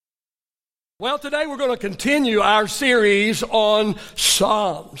Well, today we're going to continue our series on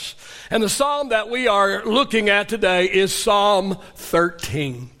Psalms. And the psalm that we are looking at today is Psalm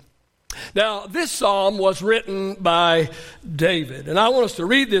 13. Now, this psalm was written by David. And I want us to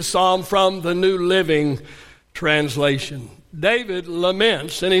read this psalm from the New Living Translation. David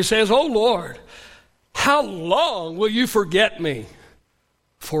laments, and he says, "O Lord, how long will you forget me?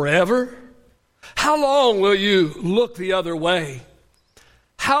 Forever? How long will you look the other way?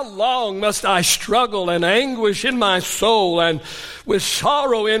 How long must I struggle and anguish in my soul and with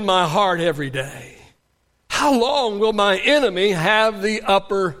sorrow in my heart every day? How long will my enemy have the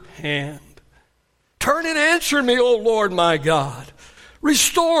upper hand? Turn and answer me, O Lord my God.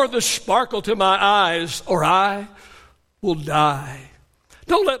 Restore the sparkle to my eyes, or I will die.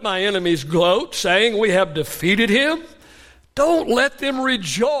 Don't let my enemies gloat, saying, 'We have defeated him.' Don't let them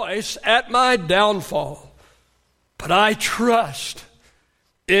rejoice at my downfall. But I trust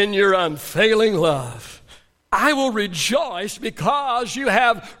in your unfailing love. I will rejoice because you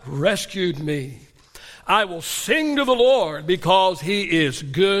have rescued me. I will sing to the Lord because he is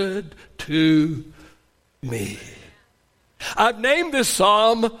good to me." I've named this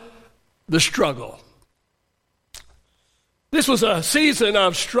psalm The Struggle. This was a season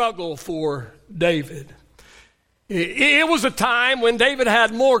of struggle for David. It was a time when David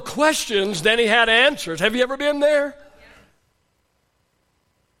had more questions than he had answers. Have you ever been there?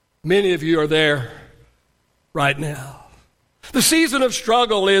 Many of you are there right now. The season of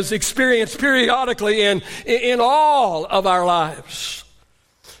struggle is experienced periodically in all of our lives.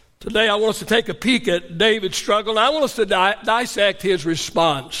 Today I want us to take a peek at David's struggle, and I want us to dissect his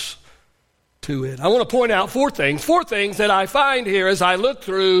response to it. I want to point out four things that I find here as I look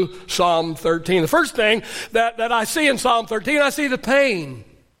through Psalm 13. The first thing that I see in Psalm 13, I see the pain.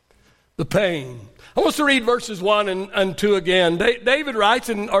 The pain. I want us to read verses 1 and 2 again. David writes,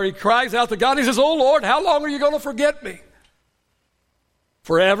 or he cries out to God. He says, "Oh Lord, how long are you going to forget me?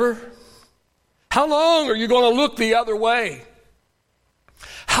 Forever? How long are you going to look the other way?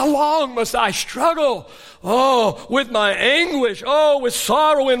 How long must I struggle? Oh, with my anguish. Oh, with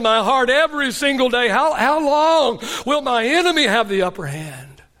sorrow in my heart every single day. How long will my enemy have the upper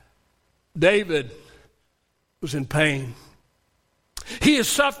hand?" David was in pain. He is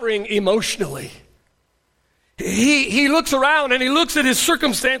suffering emotionally. He looks around and he looks at his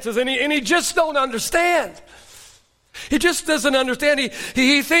circumstances and he just don't understand. He just doesn't understand.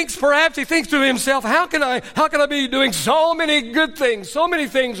 He thinks to himself, how can I be doing so many good things, so many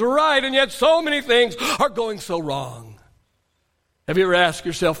things right, and yet so many things are going so wrong? Have you ever asked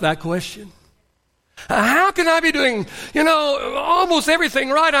yourself that question? How can I be doing, almost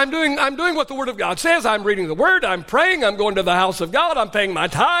everything right? I'm doing what the Word of God says. I'm reading the Word. I'm praying. I'm going to the house of God. I'm paying my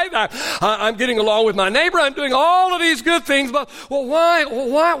tithe. I'm getting along with my neighbor. I'm doing all of these good things. But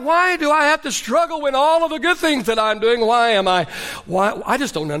why do I have to struggle with all of the good things that I'm doing? Why? I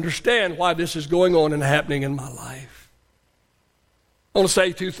just don't understand why this is going on and happening in my life. I want to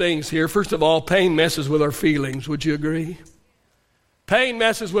say two things here. First of all, pain messes with our feelings. Would you agree? Pain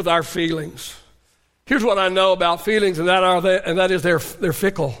messes with our feelings. Here's what I know about feelings, and that is they're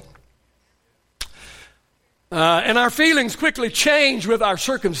fickle. And our feelings quickly change with our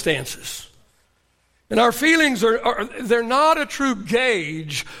circumstances. And our feelings they're not a true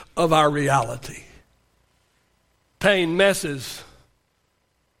gauge of our reality. Pain messes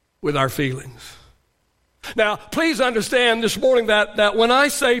with our feelings. Now, please understand this morning that when I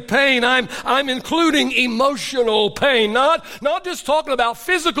say pain, I'm including emotional pain, not just talking about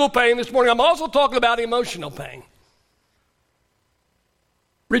physical pain this morning. I'm also talking about emotional pain.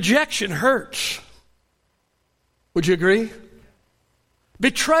 Rejection hurts. Would you agree?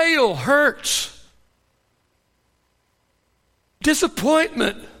 Betrayal hurts.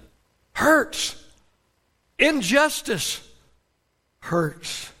 Disappointment hurts. Injustice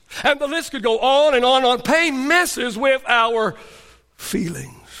hurts. And the list could go on and on and on. Pain messes with our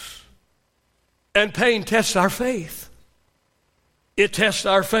feelings. And pain tests our faith. It tests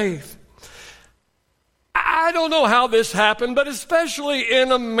our faith. I don't know how this happened, but especially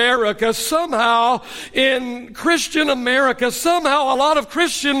in America, somehow, in Christian America, somehow a lot of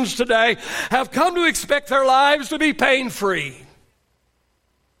Christians today have come to expect their lives to be pain-free.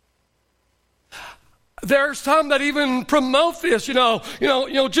 There's some that even promote this,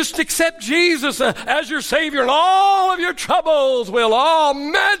 just accept Jesus as your Savior and all of your troubles will all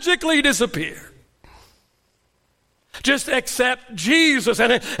magically disappear. Just accept Jesus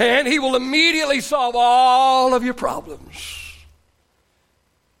and he will immediately solve all of your problems.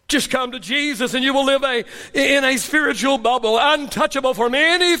 Just come to Jesus and you will live in a spiritual bubble, untouchable from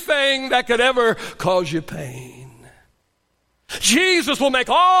anything that could ever cause you pain. Jesus will make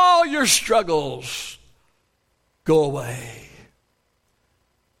all your struggles go away.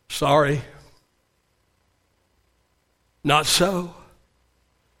 Sorry. Not so.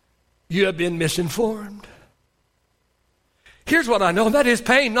 You have been misinformed. Here's what I know, and that is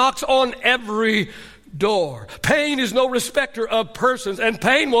pain knocks on every door. Pain is no respecter of persons, and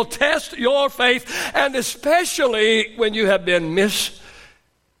pain will test your faith, and especially when you have been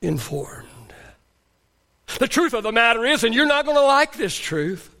misinformed. The truth of the matter is, and you're not going to like this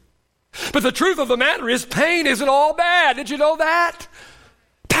truth, but the truth of the matter is pain isn't all bad. Did you know that?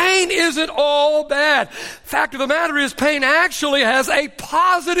 Pain isn't all bad. Fact of the matter is, pain actually has a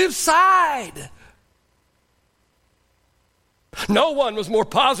positive side. No one was more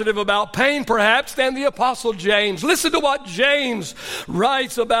positive about pain, perhaps, than the Apostle James. Listen to what James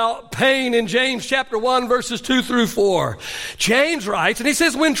writes about pain in James chapter 1, verses 2 through 4. James writes, and he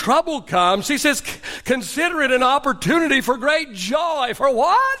says, when trouble comes, he says, consider it an opportunity for great joy. For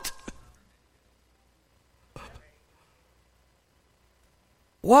what?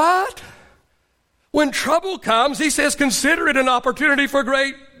 What? When trouble comes, he says, consider it an opportunity for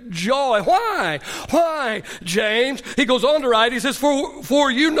great joy. Why? Why, James? He goes on to write, he says,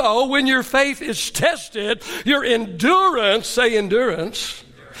 for you know, when your faith is tested, your endurance, say endurance,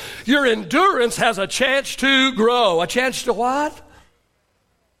 your endurance has a chance to grow. A chance to what?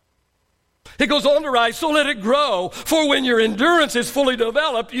 He goes on to write, so let it grow, for when your endurance is fully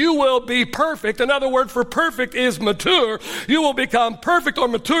developed, you will be perfect. Another word for perfect is mature. You will become perfect or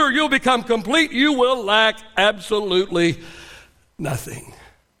mature. You'll become complete. You will lack absolutely nothing.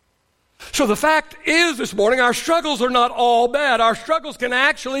 So the fact is this morning, our struggles are not all bad. Our struggles can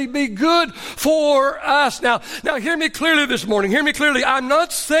actually be good for us. Now hear me clearly this morning. Hear me clearly. I'm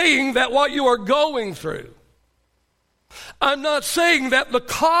not saying that what you are going through, I'm not saying that the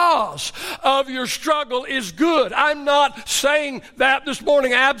cause of your struggle is good. I'm not saying that this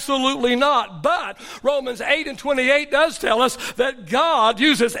morning, absolutely not. But Romans 8:28 does tell us that God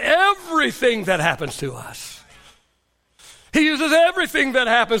uses everything that happens to us. He uses everything that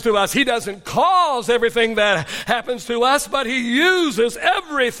happens to us. He doesn't cause everything that happens to us, but he uses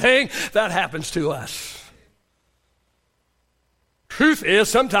everything that happens to us. Truth is,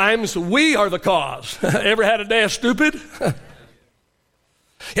 sometimes we are the cause. Ever had a day of stupid?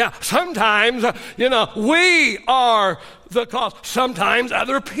 Yeah, sometimes, we are the cause. Sometimes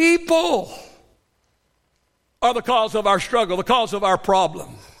other people are the cause of our struggle, the cause of our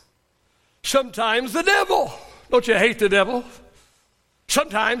problem. Sometimes the devil. Don't you hate the devil?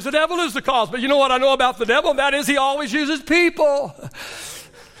 Sometimes the devil is the cause. But you know what I know about the devil? That is, he always uses people.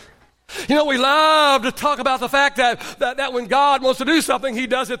 We love to talk about the fact that when God wants to do something, he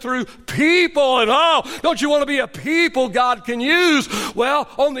does it through people. And don't you want to be a people God can use? Well,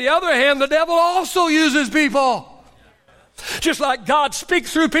 on the other hand, the devil also uses people. Just like God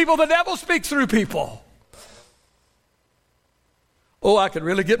speaks through people, the devil speaks through people. Oh, I could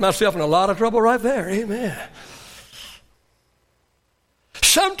really get myself in a lot of trouble right there. Amen.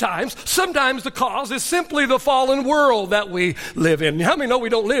 Sometimes the cause is simply the fallen world that we live in. How many know we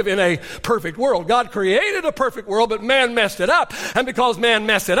don't live in a perfect world? God created a perfect world, but man messed it up. And because man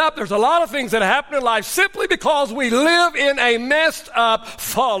messed it up, there's a lot of things that happen in life simply because we live in a messed up,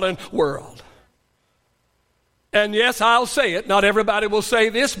 fallen world. And yes, I'll say it. Not everybody will say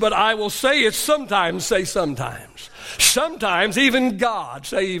this, but I will say it sometimes. Say sometimes. Sometimes even God.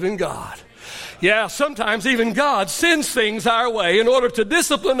 Say even God. Yeah, sometimes even God sends things our way in order to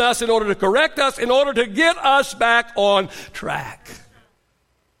discipline us, in order to correct us, in order to get us back on track.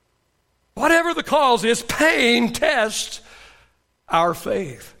 Whatever the cause is, pain tests our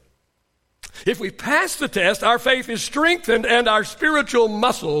faith. If we pass the test, our faith is strengthened and our spiritual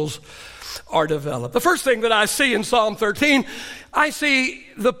muscles are developed. The first thing that I see in Psalm 13, I see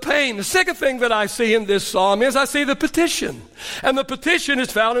the pain. The second thing that I see in this psalm is I see the petition. And the petition is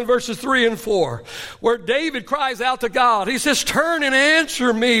found in verses 3 and 4, where David cries out to God. He says, turn and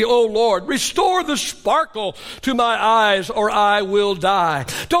answer me, O Lord. Restore the sparkle to my eyes, or I will die.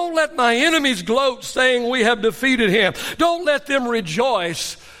 Don't let my enemies gloat, saying we have defeated him. Don't let them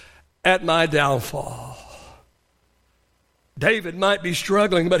rejoice at my downfall. David might be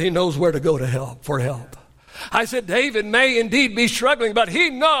struggling, but he knows where to go for help. I said David may indeed be struggling, but he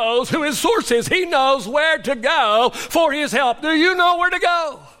knows who his source is. He knows where to go for his help. Do you know where to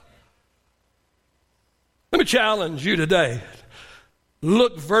go? Let me challenge you today.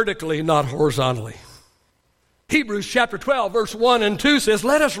 Look vertically, not horizontally. Hebrews chapter 12, verse 1 and 2 says,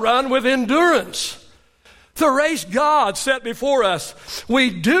 let us run with endurance the race God set before us. We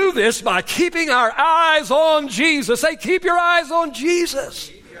do this by keeping our eyes on Jesus. Say, keep your eyes on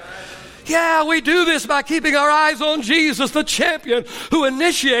Jesus. Yeah, we do this by keeping our eyes on Jesus, the champion who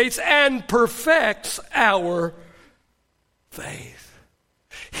initiates and perfects our faith.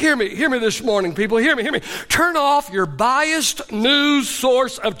 Hear me this morning, people. Hear me. Turn off your biased news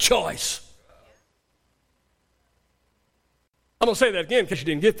source of choice. I'm going to say that again in case you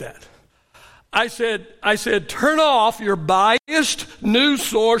didn't get that. I said, turn off your biased news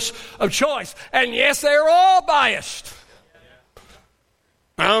source of choice. And yes, they're all biased.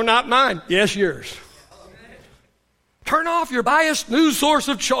 No, not mine. Yes, yours. Turn off your biased news source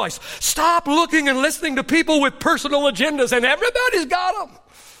of choice. Stop looking and listening to people with personal agendas, and everybody's got them.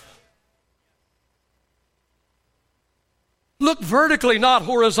 Look vertically, not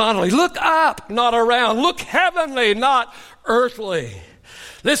horizontally. Look up, not around. Look heavenly, not earthly.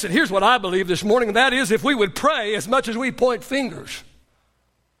 Listen, here's what I believe this morning, and that is if we would pray as much as we point fingers.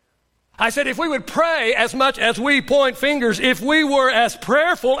 I said if we would pray as much as we point fingers, if we were as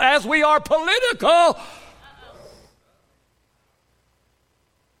prayerful as we are political.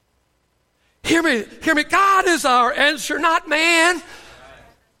 Hear me. God is our answer, not man.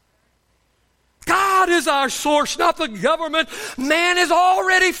 God is our source, not the government. Man has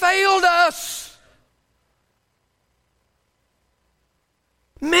already failed us.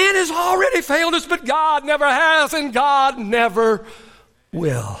 Man has already failed us, but God never has, and God never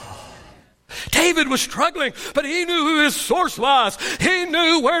will. David was struggling, but he knew who his source was. He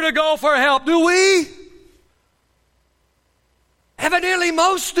knew where to go for help. Do we? Evidently,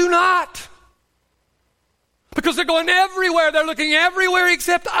 most do not. Because they're going everywhere. They're looking everywhere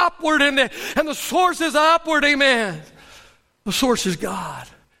except upward, and the source is upward, amen. The source is God.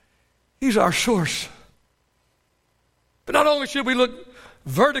 He's our source. But not only should we look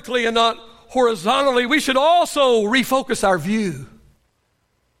vertically and not horizontally, we should also refocus our view.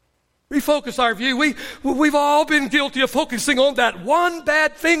 Refocus our view. We've all been guilty of focusing on that one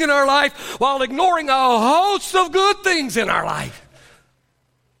bad thing in our life while ignoring a host of good things in our life.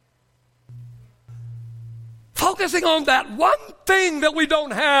 Focusing on that one thing that we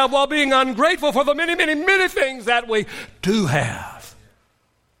don't have while being ungrateful for the many, many, many things that we do have.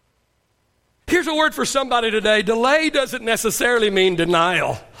 Here's a word for somebody today. Delay doesn't necessarily mean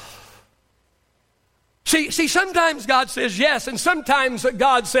denial. See, sometimes God says yes, and sometimes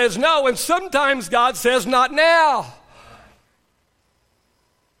God says no, and sometimes God says not now.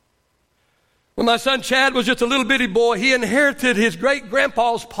 When my son Chad was just a little bitty boy, he inherited his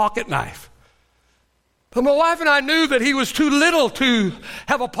great-grandpa's pocket knife. But my wife and I knew that he was too little to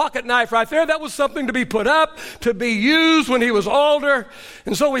have a pocket knife right there. That was something to be put up, to be used when he was older.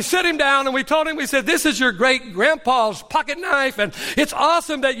 And so we sit him down and we told him, we said, this is your great-grandpa's pocket knife, and it's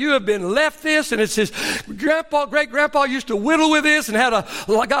awesome that you have been left this, and it's his great-grandpa used to whittle with this and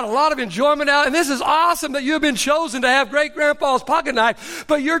got a lot of enjoyment out, and this is awesome that you have been chosen to have great-grandpa's pocket knife,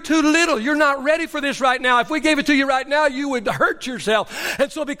 but you're too little. You're not ready for this right now. If we gave it to you right now, you would hurt yourself. And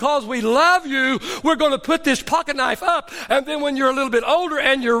so because we love you, we're going to put this pocket knife up, and then when you're a little bit older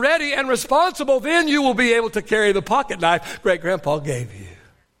and you're ready and responsible, then you will be able to carry the pocket knife great-grandpa gave you.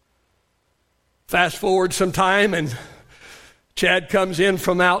 Fast forward some time, and Chad comes in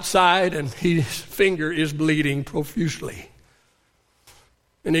from outside, and his finger is bleeding profusely.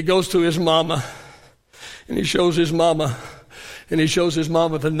 And he goes to his mama, and he shows his mama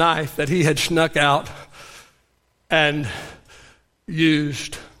the knife that he had snuck out and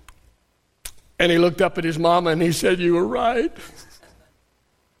used. And he looked up at his mama and he said, you were right.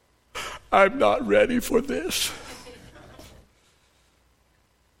 I'm not ready for this.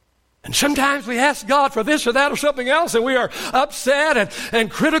 And sometimes we ask God for this or that or something else, and we are upset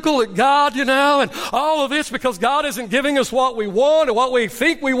and critical at God, and all of this because God isn't giving us what we want or what we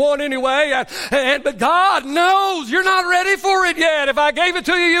think we want anyway. But God knows you're not ready for it yet. If I gave it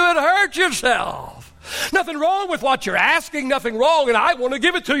to you, you would hurt yourself. Nothing wrong with what you're asking, nothing wrong, and I want to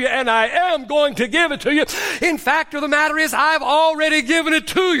give it to you, and I am going to give it to you. In fact, the matter is, I've already given it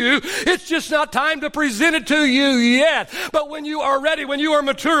to you. It's just not time to present it to you yet. But when you are ready, when you are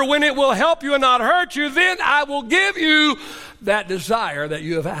mature, when it will help you and not hurt you, then I will give you that desire that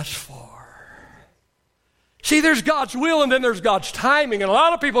you have asked for. See, there's God's will and then there's God's timing, and a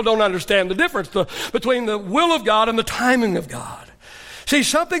lot of people don't understand the difference between the will of God and the timing of God. See,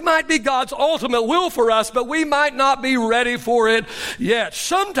 something might be God's ultimate will for us, but we might not be ready for it yet.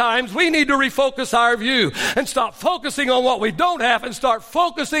 Sometimes we need to refocus our view and stop focusing on what we don't have and start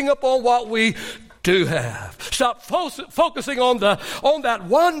focusing upon what we to have. Stop focusing on that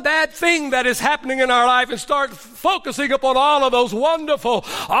one bad thing that is happening in our life and start focusing upon all of those wonderful,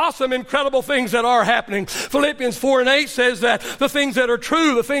 awesome, incredible things that are happening. Philippians 4:8 says that the things that are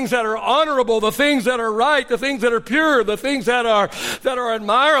true, the things that are honorable, the things that are right, the things that are pure, the things that are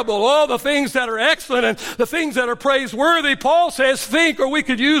admirable, all the things that are excellent and the things that are praiseworthy. Paul says think, or we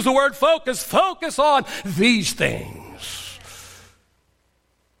could use the word focus. Focus on these things.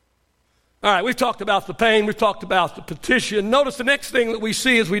 All right, we've talked about the pain. We've talked about the petition. Notice the next thing that we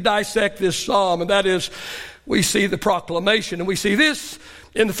see as we dissect this psalm, and that is we see the proclamation. And we see this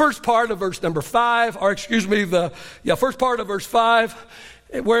in the first part of verse number 5, first part of verse 5,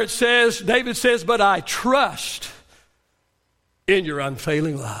 where it says, David says, but I trust in your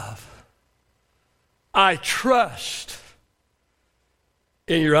unfailing love. I trust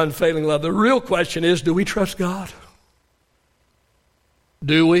in your unfailing love. The real question is, do we trust God?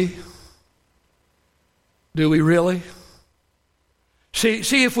 Do we? Do we really?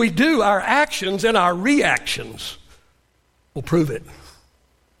 See, if we do, our actions and our reactions will prove it.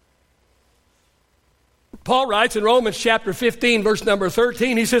 Paul writes in Romans chapter 15, verse number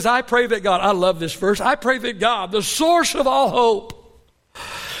 13, he says, I pray that God, I love this verse, I pray that God, the source of all hope,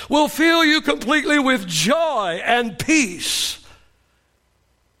 will fill you completely with joy and peace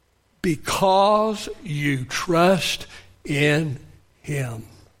because you trust in Him.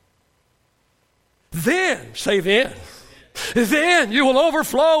 Then you will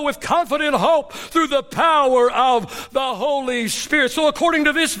overflow with confident hope through the power of the Holy Spirit. So according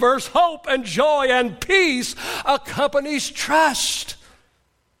to this verse, hope and joy and peace accompanies trust.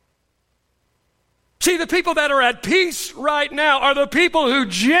 See, the people that are at peace right now are the people who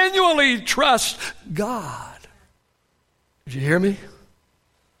genuinely trust God. Did you hear me?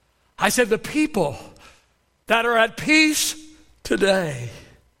 I said the people that are at peace today.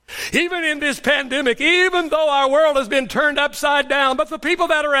 Even in this pandemic, even though our world has been turned upside down, but the people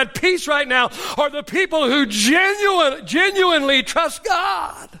that are at peace right now are the people who genuinely trust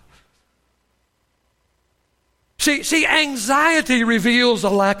God. See, anxiety reveals a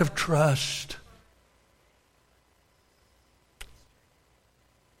lack of trust.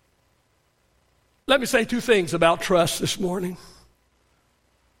 Let me say two things about trust this morning.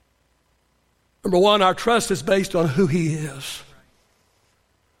 Number one, our trust is based on who He is.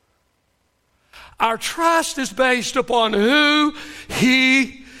 Our trust is based upon who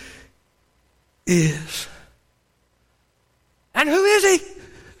He is. And who is He?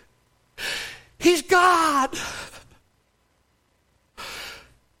 He's God.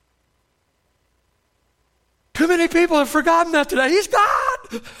 Too many people have forgotten that today. He's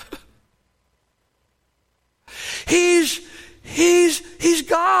God. He's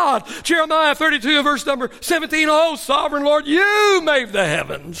God. Jeremiah 32 verse number 17, oh, sovereign Lord, you made the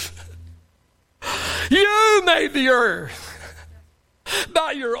heavens. You made the earth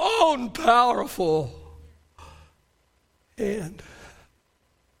by your own powerful hand.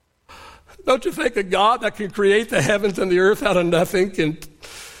 Don't you think a God that can create the heavens and the earth out of nothing can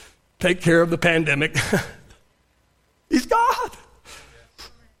take care of the pandemic? He's God.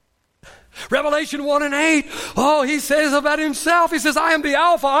 Revelation 1 and 8, He says about Himself, He says, I am the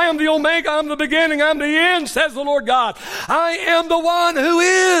Alpha, I am the Omega, I'm the beginning, I'm the end, says the Lord God. I am the one who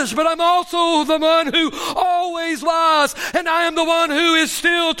is, but I'm also the one who always was, and I am the one who is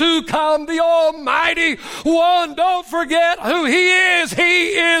still to come, the Almighty One. Don't forget who He is. He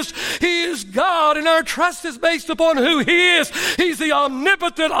is God, and our trust is based upon who He is. He's the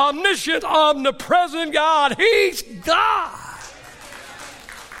omnipotent, omniscient, omnipresent God. He's God.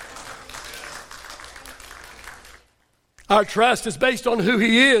 Our trust is based on who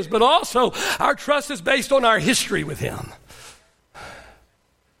He is, but also our trust is based on our history with Him.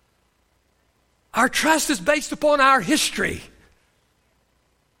 Our trust is based upon our history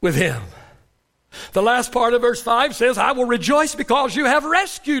with Him. The last part of verse 5 says, I will rejoice because you have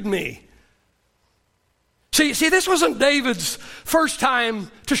rescued me. See, this wasn't David's first time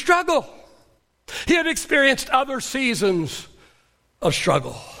to struggle. He had experienced other seasons of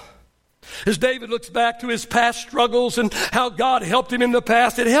struggle. As David looks back to his past struggles and how God helped him in the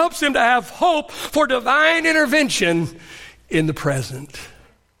past, it helps him to have hope for divine intervention in the present.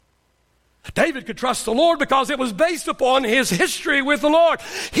 David could trust the Lord because it was based upon his history with the Lord.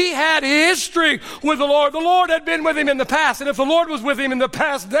 He had history with the Lord. The Lord had been with him in the past. And if the Lord was with him in the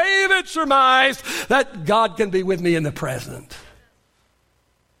past, David surmised that God can be with me in the present.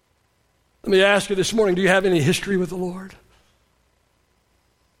 Let me ask you this morning, do you have any history with the Lord?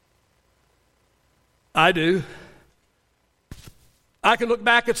 I do. I can look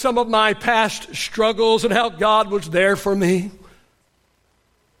back at some of my past struggles and how God was there for me.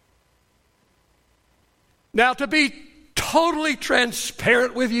 Now, to be totally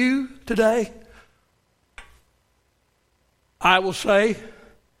transparent with you today, I will say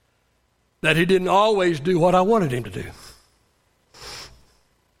that he didn't always do what I wanted him to do.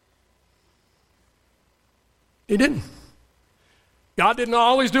 He didn't. God didn't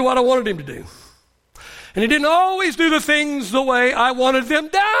always do what I wanted him to do. And he didn't always do the things the way I wanted them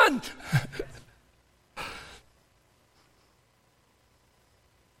done.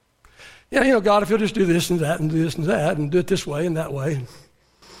 Yeah, God, if you'll just do this and that and this and that and do it this way and that way.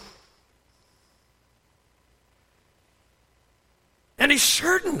 And he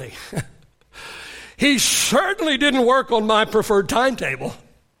certainly didn't work on my preferred timetable.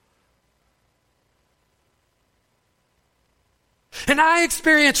 And I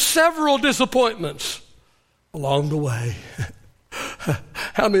experienced several disappointments along the way.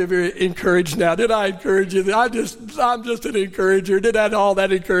 How many of you are encouraged now? Did I encourage you? I'm just an encourager. Did all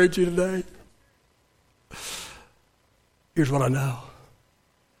that encourage you today? Here's what I know.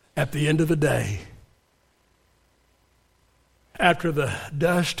 At the end of the day, after the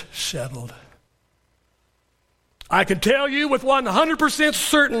dust settled, I can tell you with 100%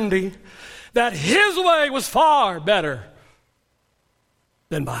 certainty that his way was far better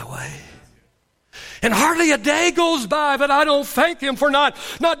than my way. And hardly a day goes by that I don't thank him for not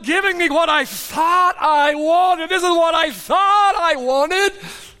giving me what I thought I wanted. This is what I thought I wanted.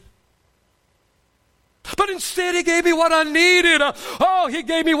 But instead he gave me what I needed. He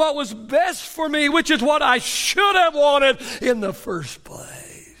gave me what was best for me, which is what I should have wanted in the first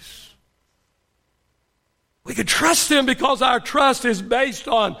place. We can trust him because our trust is based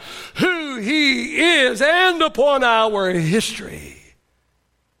on who he is and upon our history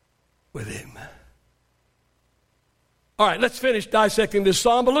with him. All right, let's finish dissecting this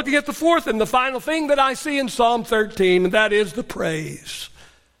psalm by looking at the fourth and the final thing that I see in Psalm 13, and that is the praise.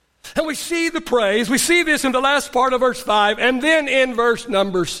 And we see the praise. We see this in the last part of verse 5, and then in verse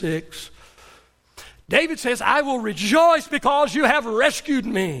number 6. David says, I will rejoice because you have rescued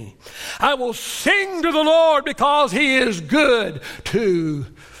me. I will sing to the Lord because he is good to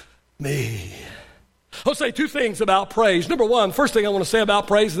me. I'll say two things about praise. Number one, first thing I want to say about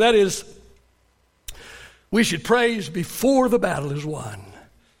praise, that is we should praise before the battle is won.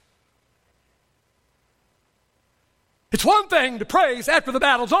 It's one thing to praise after the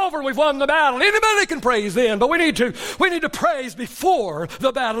battle's over and we've won the battle. Anybody can praise then, but we need to praise before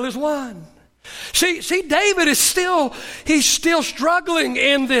the battle is won. See, David is still struggling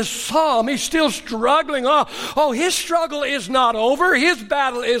in this psalm. He's still struggling. His struggle is not over. His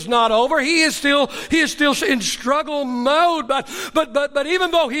battle is not over. He is still in struggle mode. But even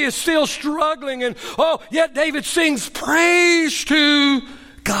though he is still struggling, yet David sings praise to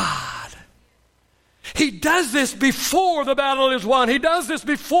God. He does this before the battle is won. He does this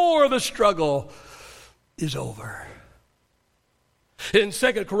before the struggle is over. In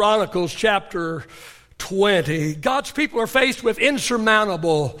 2 Chronicles chapter 20, God's people are faced with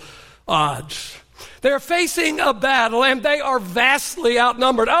insurmountable odds. They're facing a battle and they are vastly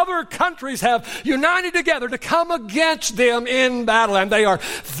outnumbered. Other countries have united together to come against them in battle, and they are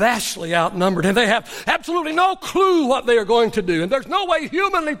vastly outnumbered, and they have absolutely no clue what they are going to do. And there's no way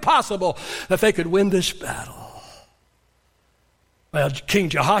humanly possible that they could win this battle. Well, King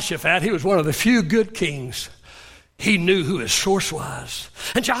Jehoshaphat, he was one of the few good kings. He knew who his source was.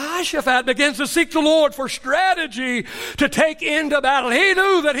 And Jehoshaphat begins to seek the Lord for strategy to take into battle. He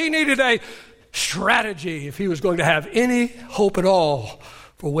knew that he needed a strategy if he was going to have any hope at all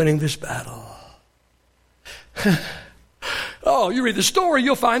for winning this battle. You read the story,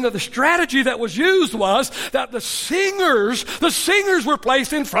 you'll find that the strategy that was used was that the singers were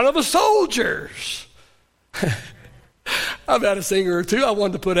placed in front of the soldiers. I've had a singer or two I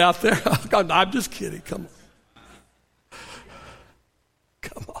wanted to put out there. I'm just kidding. Come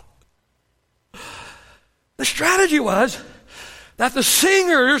on. The strategy was that the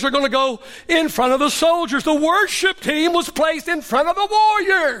singers are going to go in front of the soldiers. The worship team was placed in front of the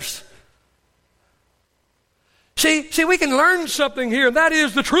warriors. See, we can learn something here, and that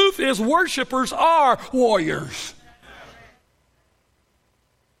is the truth is worshipers are warriors.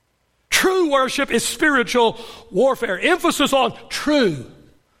 True worship is spiritual warfare. Emphasis on true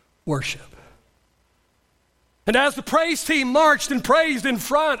worship. And as the praise team marched and praised in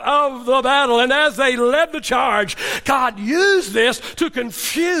front of the battle, and as they led the charge, God used this to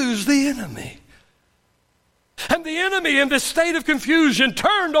confuse the enemy. And the enemy, in this state of confusion,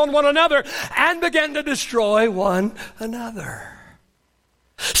 turned on one another and began to destroy one another.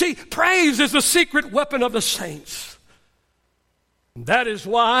 See, praise is the secret weapon of the saints. That is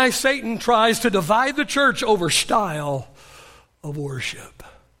why Satan tries to divide the church over style of worship.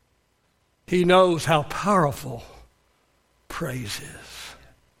 He knows how powerful praise is.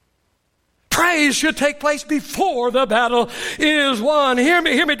 Praise should take place before the battle is won. Hear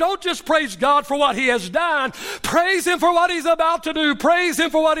me. Don't just praise God for what He has done. Praise Him for what He's about to do. Praise Him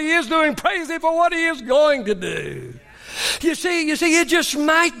for what He is doing. Praise Him for what He is going to do. You see, it just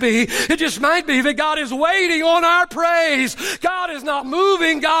might be that God is waiting on our praise. God is not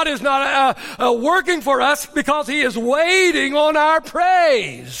moving. God is not working for us because He is waiting on our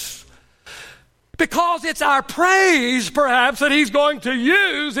praise. Because it's our praise, perhaps, that He's going to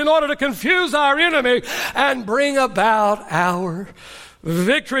use in order to confuse our enemy and bring about our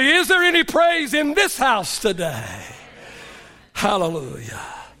victory. Is there any praise in this house today? Hallelujah.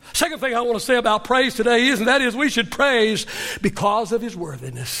 Second thing I want to say about praise today is, and that is we should praise because of His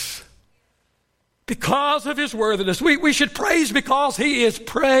worthiness. Because of His worthiness. We should praise because He is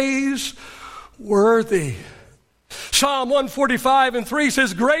praiseworthy. Psalm 145:3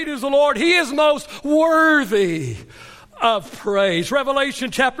 says, "Great is the Lord, He is most worthy of praise."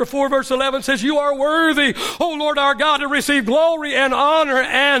 Revelation chapter 4 verse 11 says, "You are worthy, O Lord our God, to receive glory and honor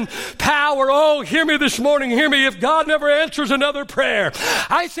and power." Oh, hear me this morning, hear me. If God never answers another prayer,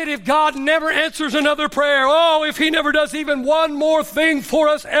 I said if God never answers another prayer, oh, if He never does even one more thing for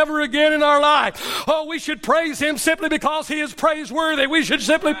us ever again in our life, oh, we should praise Him simply because He is praiseworthy. We should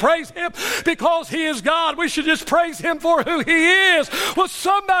simply praise Him because He is God. We should just praise Him for who He is. Will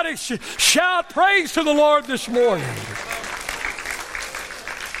somebody shout praise to the Lord this morning?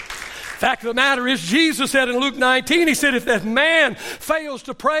 Fact of the matter is, Jesus said in Luke 19, He said, if that man fails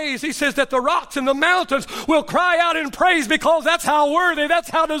to praise, He says that the rocks and the mountains will cry out in praise, because that's how worthy,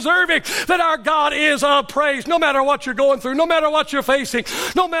 that's how deserving that our God is of praise. No matter what you're going through, no matter what you're facing,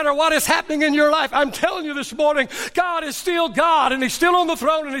 no matter what is happening in your life, I'm telling you this morning, God is still God, and He's still on the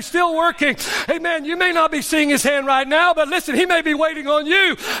throne, and He's still working. Amen. You may not be seeing His hand right now, but listen, He may be waiting on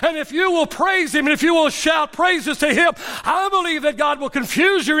you. And if you will praise Him, and if you will shout praises to Him, I believe that God will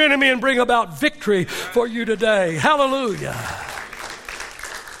confuse your enemy and bring about victory for you today. Hallelujah.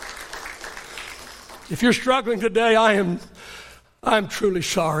 If you're struggling today, I'm truly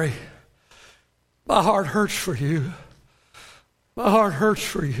sorry. My heart hurts for you. My heart hurts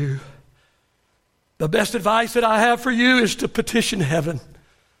for you. The best advice that I have for you is to petition heaven.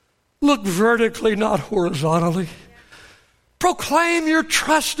 Look vertically, not horizontally. Proclaim your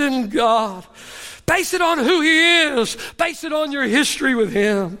trust in God. Base it on who He is. Base it on your history with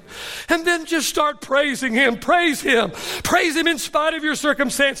Him. And then just start praising Him. Praise Him. Praise Him in spite of your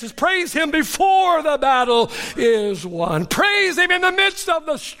circumstances. Praise Him before the battle is won. Praise Him in the midst of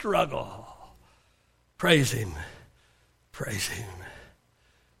the struggle. Praise Him. Praise Him.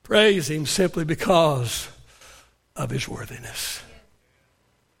 Praise Him simply because of His worthiness.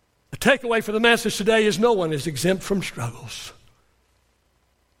 The takeaway for the message today is no one is exempt from struggles.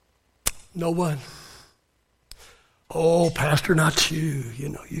 No one. Oh, Pastor, not you. You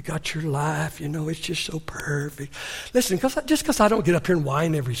know, you got your life. You know, it's just so perfect. Listen, just because I don't get up here and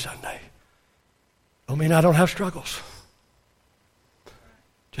whine every Sunday, don't mean I don't have struggles.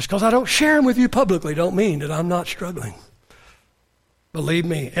 Just because I don't share them with you publicly don't mean that I'm not struggling. Believe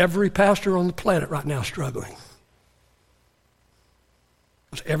me, every pastor on the planet right now is struggling.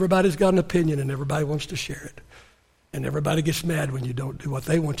 Because everybody's got an opinion and everybody wants to share it. And everybody gets mad when you don't do what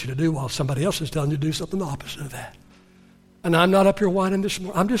they want you to do while somebody else is telling you to do something the opposite of that. And I'm not up here whining this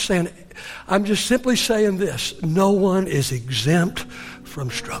morning. I'm just simply saying this. No one is exempt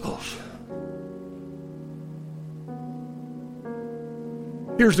from struggles.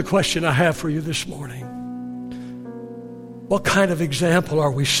 Here's the question I have for you this morning. What kind of example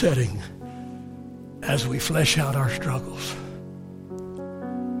are we setting as we flesh out our struggles?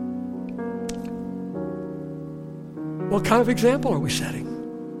 What kind of example are we setting?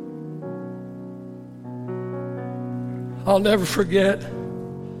 I'll never forget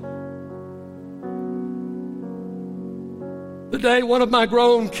the day one of my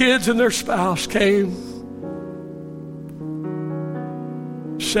grown kids and their spouse came,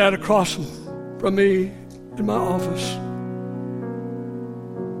 sat across from me in my office.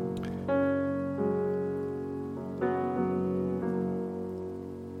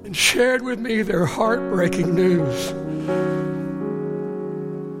 And shared with me their heartbreaking news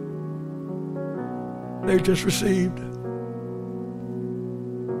they just received.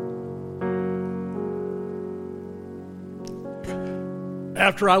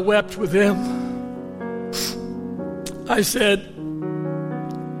 After I wept with them, I said,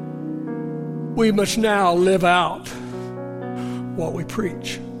 we must now live out what we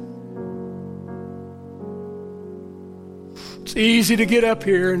preach. It's easy to get up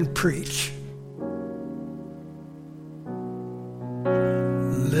here and preach.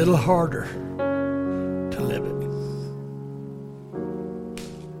 little harder to live it.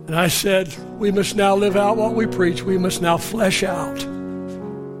 And I said, we must now live out what we preach. We must now flesh out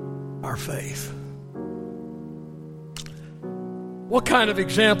our faith. What kind of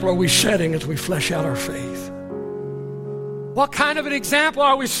example are we setting as we flesh out our faith? What kind of an example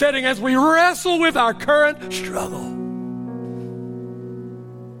are we setting as we wrestle with our current struggle?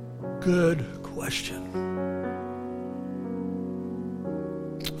 Good question.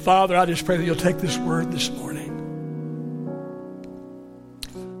 Father, I just pray that you'll take this word this morning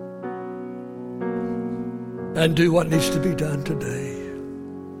and do what needs to be done today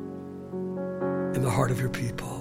in the heart of your people.